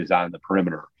 the bigger need is on the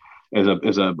perimeter, is at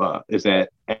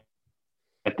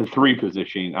the three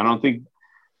position. I don't think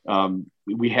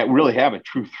we really have a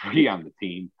true three on the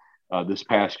team this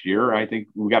past year. I think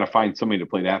we got to find somebody to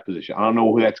play that position. I don't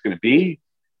know who that's going to be.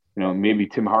 Maybe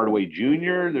Tim Hardaway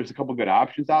Jr. There's a couple good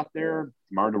options out there.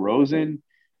 DeMar DeRozan,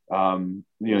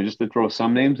 just to throw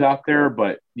some names out there.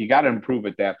 But you got to improve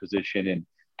at that position, and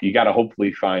you got to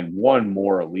hopefully find one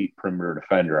more elite perimeter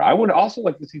defender. I would also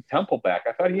like to see Temple back.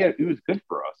 I thought he was good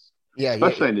for us,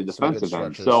 especially in the defensive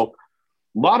end. So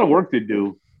a lot of work to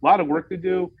do.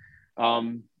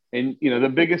 And,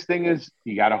 the biggest thing is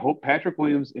you got to hope Patrick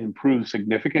Williams improves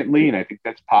significantly, and I think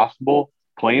that's possible.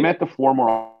 Play him at the four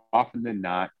more often than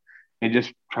not, and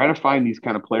just try to find these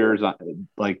kind of players hopefully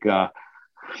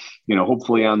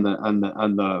not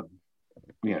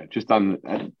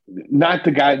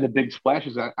the guy, the big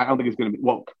splashes. I don't think it's going to be,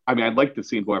 I'd like to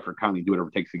see him go after Conley, do whatever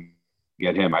it takes to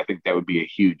get him. I think that would be a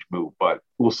huge move, but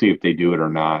we'll see if they do it or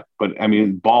not. But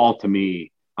Ball, to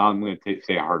me, I'm going to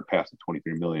say a hard pass at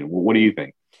 $23 million. What do you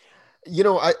think?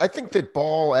 I think that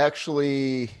Ball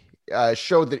actually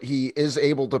showed that he is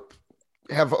able to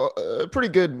have a pretty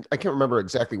good, I can't remember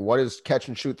exactly what his catch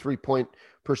and shoot 3-point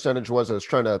percentage was. I was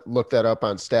trying to look that up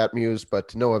on StatMuse, but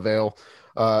to no avail.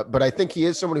 But I think he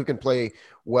is someone who can play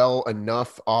well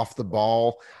enough off the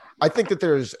ball. I think that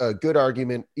there's a good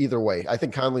argument either way. I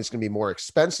think Conley's going to be more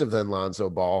expensive than Lonzo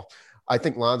Ball. I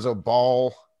think Lonzo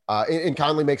Ball and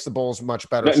Conley makes the Bulls much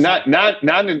better. Not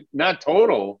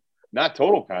total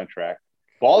contract.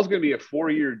 Ball's going to be a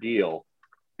 4-year deal.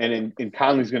 And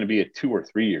Conley's going to be a 2 or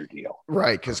 3 year deal.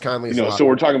 Right, because Conley's so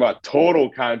we're talking about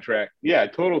total contract. Yeah,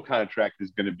 total contract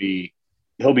is going to be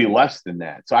 – he'll be less than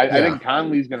that. So I think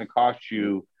Conley's going to cost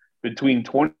you between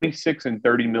 $26 and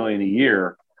 $30 million a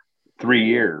year, 3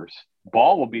 years.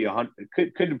 Ball will be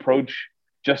could approach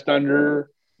just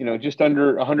under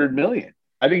 $100 million.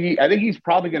 I think he's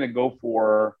probably going to go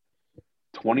for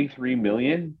 $23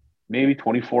 million, maybe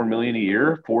 $24 million a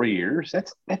year, 4 years.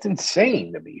 That's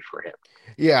insane to me for him.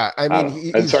 Yeah,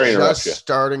 he's just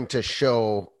starting to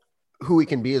show who he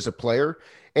can be as a player,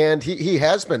 and he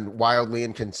has been wildly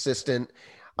inconsistent.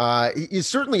 He's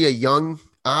certainly a young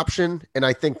option, and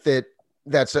I think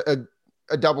that's a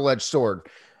double-edged sword.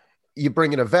 You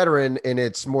bring in a veteran, and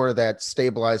it's more of that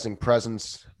stabilizing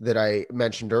presence that I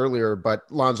mentioned earlier, but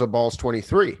Lonzo Ball's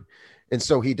 23, and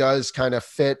so he does kind of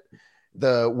fit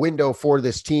the window for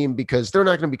this team because they're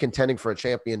not going to be contending for a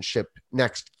championship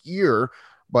next year,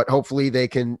 but hopefully they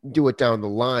can do it down the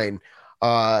line.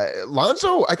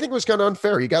 Lonzo, I think, was kind of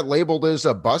unfair. He got labeled as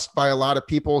a bust by a lot of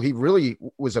people. He really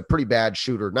was a pretty bad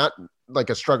shooter, not like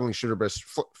a struggling shooter, but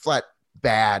a flat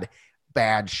bad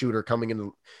shooter coming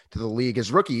into the league.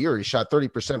 His rookie year, he shot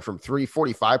 30% from three,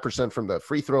 45% from the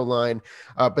free throw line.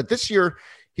 But this year,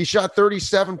 he shot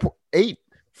 37.8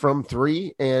 from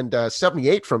three and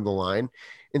 78 from the line.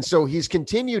 And so he's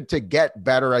continued to get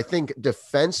better. I think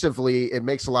defensively, it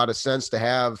makes a lot of sense to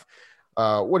have,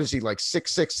 what is he, like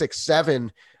 6'6",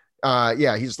 6'7"?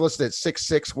 Yeah, he's listed at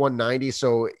 6'6", 190.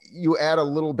 So you add a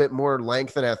little bit more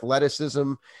length and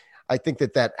athleticism. I think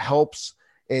that helps.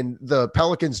 And the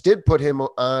Pelicans did put him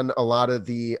on a lot of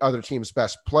the other team's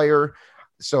best player.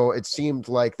 So it seemed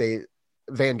like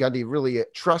Van Gundy really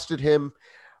trusted him.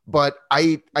 But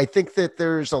I think that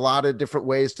there's a lot of different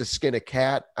ways to skin a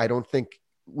cat. I don't think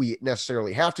we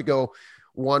necessarily have to go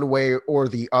one way or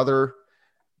the other.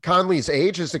 Conley's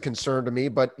age is a concern to me,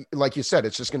 but like you said,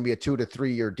 it's just going to be a 2 to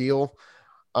 3 year deal.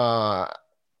 I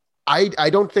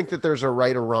don't think that there's a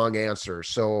right or wrong answer.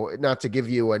 So not to give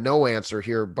you a no answer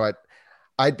here, but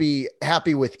I'd be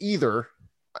happy with either.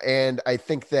 And I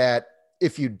think that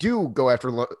if you do go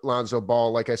after Lonzo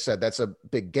Ball, like I said, that's a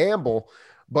big gamble,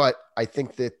 but I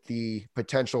think that the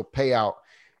potential payout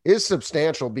is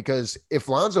substantial because if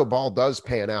Lonzo Ball does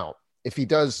pan out, if he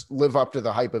does live up to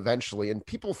the hype eventually, and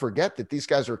people forget that these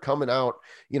guys are coming out,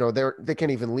 they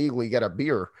can't even legally get a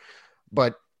beer,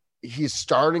 but he's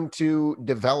starting to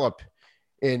develop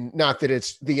in, not that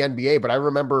it's the NBA, but I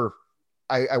remember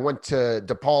I went to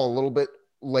DePaul a little bit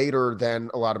later than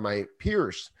a lot of my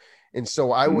peers. And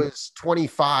so I was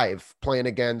 25 playing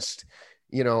against,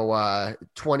 20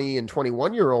 and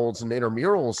 21-year-olds and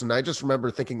intramurals. And I just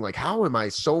remember thinking, like, how am I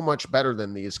so much better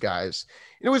than these guys?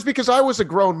 And it was because I was a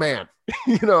grown man,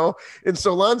 and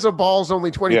so Lonzo Ball's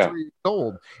only 23 years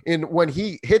old. And when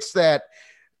he hits that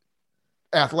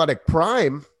athletic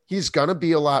prime, he's going to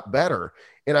be a lot better.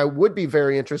 And I would be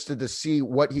very interested to see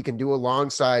what he can do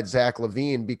alongside Zach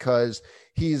LaVine, because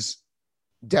he's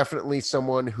definitely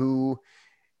someone who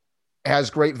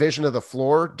has great vision of the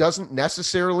floor, doesn't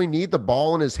necessarily need the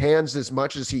ball in his hands as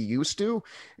much as he used to.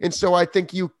 And so I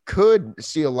think you could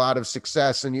see a lot of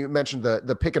success. And you mentioned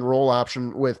the pick and roll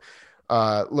option with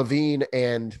LaVine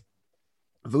and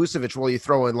Vucevic. Well, you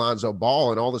throw in Lonzo Ball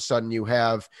and all of a sudden you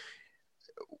have,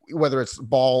 whether it's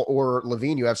Ball or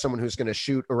LaVine, you have someone who's going to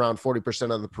shoot around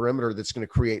 40% on the perimeter that's going to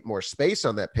create more space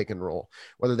on that pick and roll.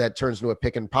 Whether that turns into a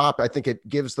pick and pop, I think it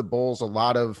gives the Bulls a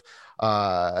lot of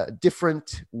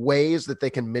different ways that they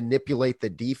can manipulate the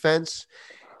defense.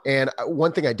 And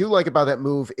one thing I do like about that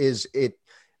move is it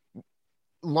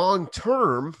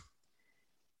long-term,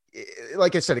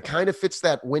 like I said, it kind of fits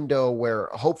that window where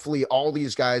hopefully all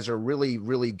these guys are really,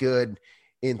 really good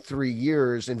in 3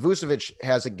 years. And Vucevic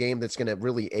has a game that's going to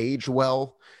really age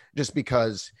well, just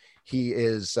because he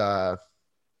is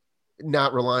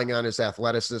not relying on his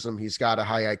athleticism. He's got a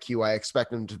high IQ. I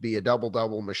expect him to be a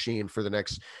double-double machine for the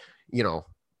next,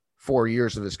 4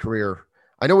 years of his career.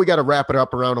 I know we got to wrap it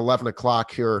up around 11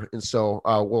 o'clock here. And so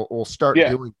we'll start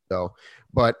doing so,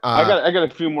 but I got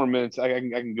a few more minutes. I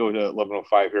can go to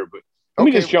 11:05 here, but let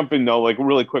me just jump in though, like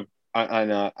really quick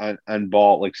on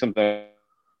Ball, like something I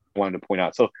wanted to point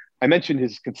out. So I mentioned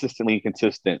his consistently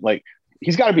inconsistent. Like,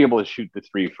 he's got to be able to shoot the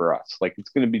three for us. Like, it's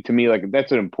going to be, to me, like,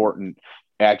 that's an important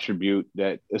attribute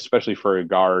that, especially for a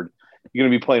guard, you're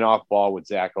going to be playing off ball with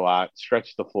Zach a lot,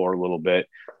 stretch the floor a little bit,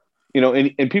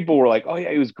 and people were like, oh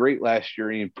yeah, he was great last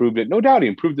year. He improved it. No doubt he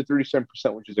improved to 37%,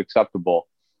 which is acceptable.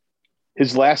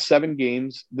 His last 7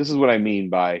 games, this is what I mean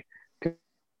by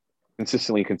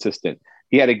consistently consistent.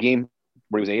 He had a game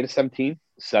where he was 8 of 17,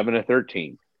 7 of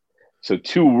 13. So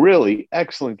 2 really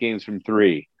excellent games from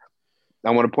 3.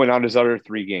 I want to point out his other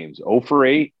 3 games: 0 for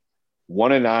 8,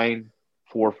 1 of 9,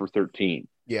 4 for 13.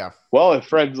 Yeah. Well, if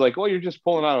Fred's like, well, you're just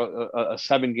pulling out a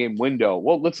 7-game window.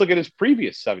 Well, let's look at his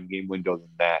previous 7-game window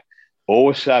than that. 0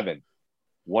 of 7,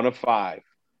 1 of 5.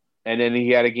 And then he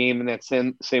had a game in that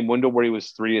same window where he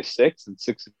was 3 of 6 and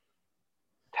 6 of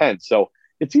 10. So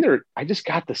it's either, I just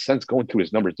got the sense going through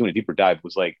his numbers, doing a deeper dive,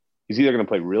 was like, he's either going to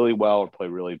play really well or play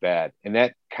really bad. And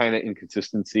that kind of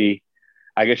inconsistency,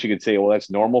 I guess you could say, well, that's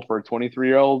normal for a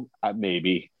 23-year-old.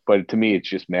 Maybe. But to me, it's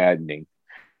just maddening.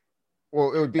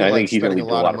 Well, it would be and like spending a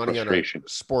lot of money on a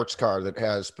sports car that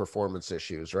has performance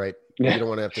issues, right? Yeah, you don't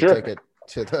want to have to take it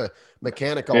to the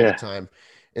mechanic all the time.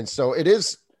 And so it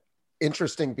is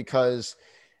interesting because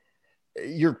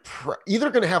you're either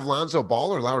going to have Lonzo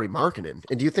Ball or Lauri Markkanen.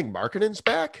 And do you think Markkanen's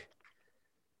back?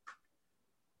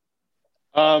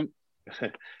 So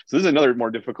this is another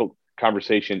more difficult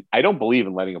conversation. I don't believe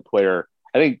in letting a player.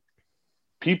 I think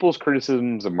people's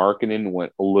criticisms of marketing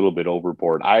went a little bit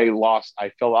overboard. I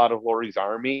fell out of Lauri's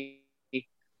army,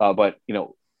 but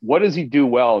what does he do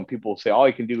well? And people say all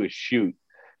he can do is shoot.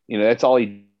 That's all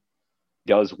he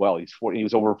does well. He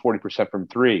was over 40% from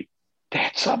three.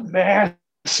 That's a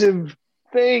massive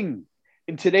thing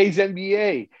in today's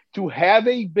NBA to have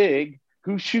a big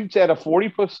who shoots at a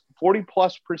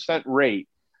 40+ % rate,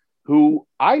 who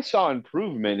I saw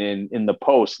improvement in the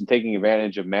post and taking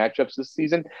advantage of matchups this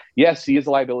season. Yes, he is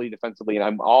a liability defensively,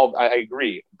 and I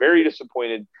agree. Very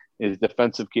disappointed in his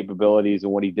defensive capabilities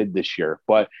and what he did this year.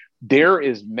 But there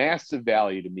is massive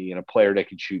value to me in a player that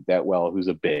can shoot that well, who's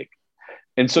a big.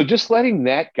 And so just letting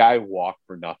that guy walk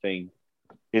for nothing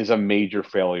is a major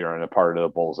failure on the part of the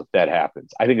Bulls if that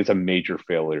happens. I think it's a major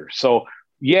failure. So,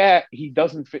 yeah, he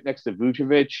doesn't fit next to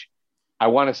Vucevic. I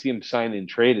want to see him signed and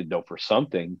traded, though, for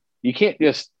something. You can't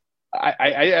just –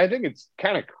 I think it's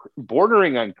kind of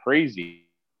bordering on crazy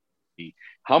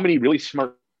how many really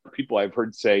smart people I've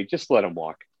heard say, just let him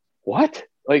walk. What?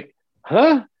 Like,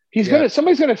 huh?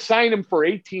 Somebody's going to sign him for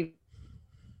 $18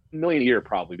 million a year,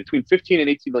 probably between $15 and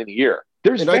 $18 million a year.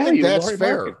 And I think that's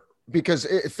fair because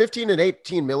 15 and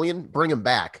 18 million, bring him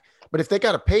back. But if they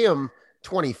got to pay him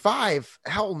 25,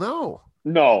 hell no.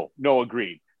 No,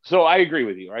 agreed. So I agree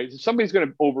with you, right? Somebody's going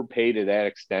to overpay to that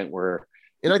extent where –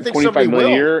 and I think somebody will.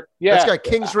 Year, yeah, that's got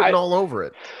Kings written all over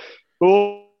it.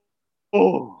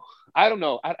 I don't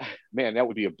know. Man, that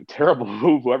would be a terrible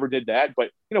move, whoever did that. But,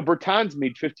 Bertans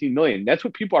made $15 million. That's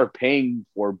what people are paying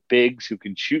for bigs who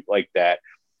can shoot like that.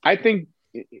 I think,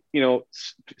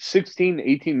 16,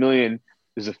 18 million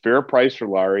is a fair price for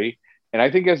Lauri. And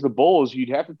I think as the Bulls, you'd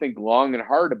have to think long and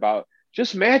hard about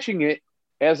just matching it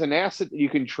as an asset that you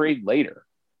can trade later.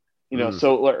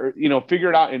 So, figure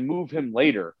it out and move him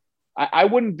later. I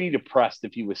wouldn't be depressed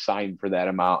if he was signed for that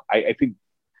amount. I think,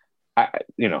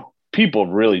 people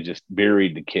really just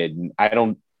buried the kid. And I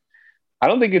don't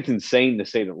think it's insane to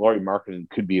say that Lauri Markkanen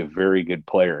could be a very good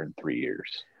player in 3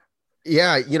 years.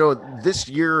 Yeah. This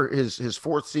year is his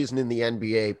fourth season in the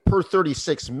NBA per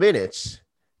 36 minutes.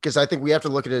 Because I think we have to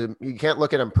look at it. You can't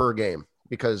look at him per game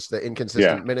because the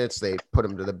inconsistent minutes, they put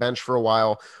him to the bench for a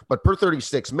while, but per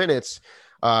 36 minutes,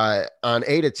 on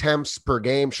 8 attempts per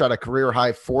game, shot a career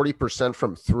high 40%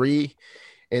 from three,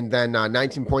 and then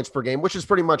 19 points per game, which is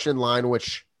pretty much in line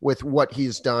with what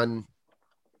he's done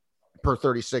per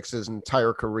 36 his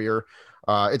entire career.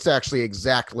 It's actually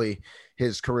exactly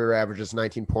his career averages,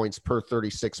 19 points per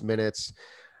 36 minutes,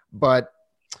 but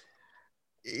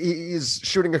he's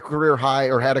shooting a career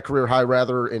high, or had a career high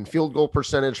rather, in field goal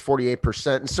percentage,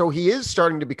 48%. And so he is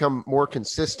starting to become more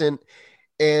consistent.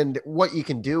 And what you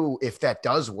can do if that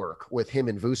does work with him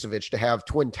and Vucevic, to have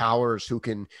twin towers who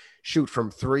can shoot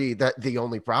from three, that the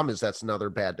only problem is that's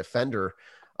another bad defender.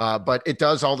 But it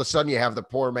does, all of a sudden you have the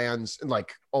poor man's,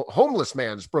 like homeless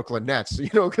man's Brooklyn Nets,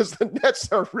 because the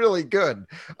Nets are really good.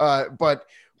 But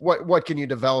what can you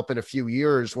develop in a few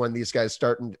years when these guys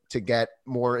starting to get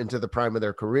more into the prime of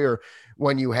their career,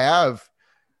 when you have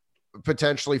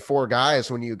potentially four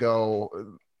guys, when you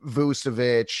go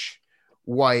Vucevic,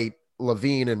 White,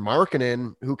 Levine, and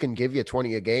Markkanen, who can give you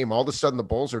 20 a game. All of a sudden the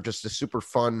Bulls are just a super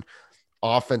fun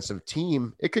offensive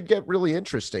team. It could get really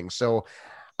interesting. So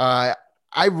I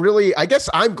guess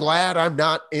I'm glad I'm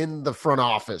not in the front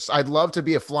office. I'd love to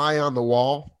be a fly on the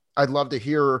wall. I'd love to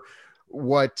hear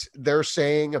what they're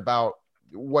saying about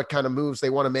what kind of moves they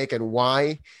want to make and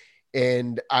why.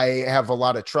 And I have a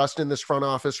lot of trust in this front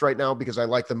office right now because I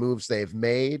like the moves they've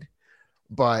made,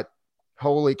 but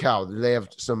holy cow, they have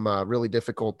some really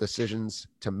difficult decisions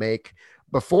to make.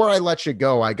 Before I let you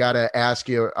go, I got to ask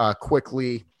you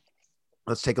quickly,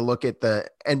 let's take a look at the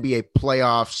NBA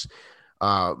playoffs.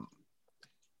 I'm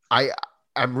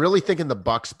really thinking the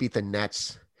Bucks beat the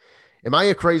Nets. Am I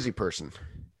a crazy person?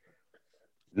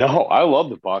 No, I love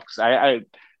the Bucks.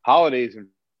 Holidays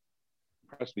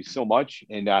impressed me so much,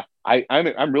 and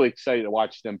I'm really excited to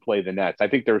watch them play the Nets. I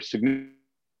think they're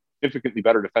significantly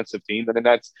better defensive team than the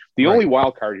Nets. The only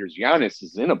wild card here is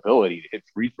Giannis' inability to hit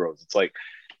free throws. It's like,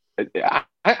 out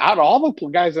of all the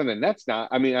guys on the Nets now,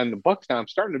 on the Bucks now,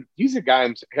 he's a guy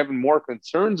I'm having more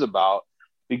concerns about,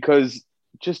 because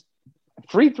just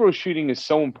free throw shooting is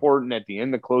so important at the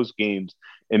end of close games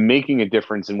and making a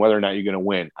difference in whether or not you're going to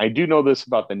win. I do know this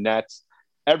about the Nets.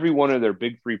 Every one of their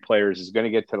big three players is going to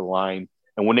get to the line.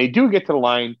 And when they do get to the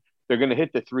line, they're going to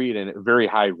hit the three at a very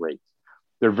high rate.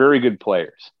 They're very good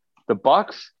players. The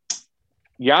Bucks,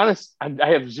 Giannis, I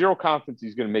have zero confidence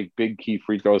he's going to make big key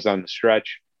free throws on the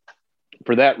stretch.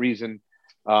 For that reason,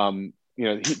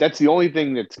 that's the only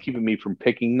thing that's keeping me from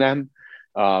picking them.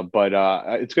 But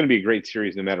it's going to be a great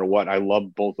series no matter what. I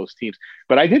love both those teams.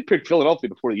 But I did pick Philadelphia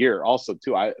before the year also,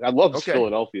 too. I love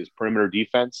Philadelphia's perimeter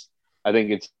defense. I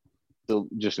think it's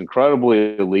just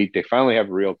incredibly elite. They finally have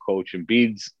a real coach, and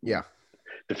Embiid's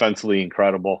defensively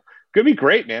incredible. Could be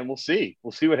great, man. We'll see.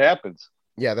 We'll see what happens.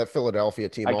 Yeah, that Philadelphia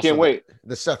team. I can't wait.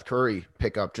 The Seth Curry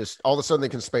pickup, just all of a sudden they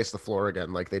can space the floor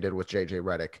again like they did with JJ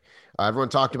Redick. Everyone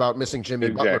talked about missing Jimmy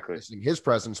Butler, missing his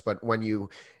presence, but when you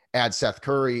add Seth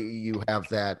Curry, you have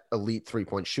that elite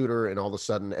three-point shooter, and all of a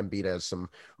sudden Embiid has some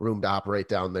room to operate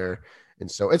down there. And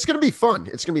so it's going to be fun.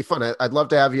 It's going to be fun. I'd love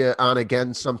to have you on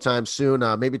again sometime soon.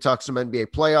 Maybe talk some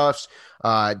NBA playoffs.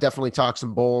 Definitely talk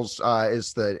some Bulls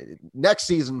as the next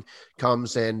season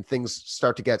comes and things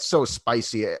start to get so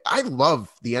spicy. I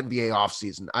love the NBA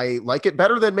offseason. I like it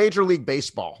better than Major League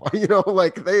Baseball.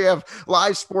 Like they have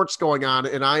live sports going on,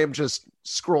 and I am just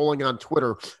scrolling on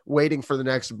Twitter waiting for the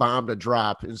next bomb to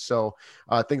drop. And so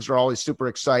things are always super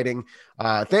exciting.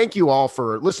 Thank you all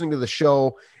for listening to the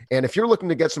show. And if you're looking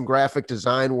to get some graphic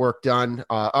design work done,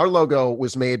 our logo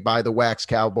was made by the Wax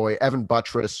Cowboy, Evan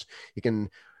Buttress. You can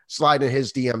slide in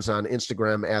his DMs on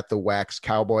Instagram at the Wax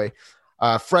Cowboy.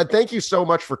 Fred, thank you so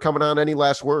much for coming on. Any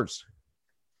last words?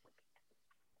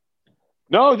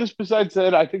 No, just besides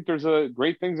that, I think there's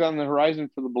great things on the horizon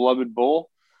for the beloved Bull.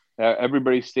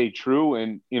 Everybody stay true.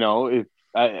 And, if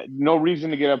no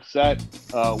reason to get upset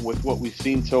with what we've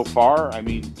seen so far. I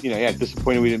mean,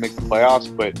 disappointed we didn't make the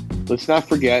playoffs, but let's not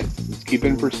forget, let's keep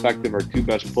in perspective, our two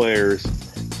best players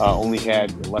only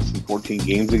had less than 14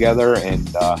 games together. And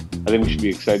I think we should be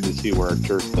excited to see where our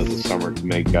church does this summer to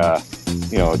make, a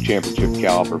championship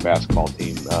caliber basketball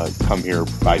team come here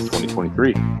by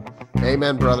 2023.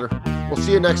 Amen, brother. We'll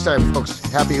see you next time, folks.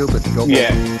 Happy hooping. Go Bulls.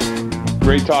 Yeah.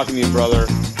 Great talking to you, brother.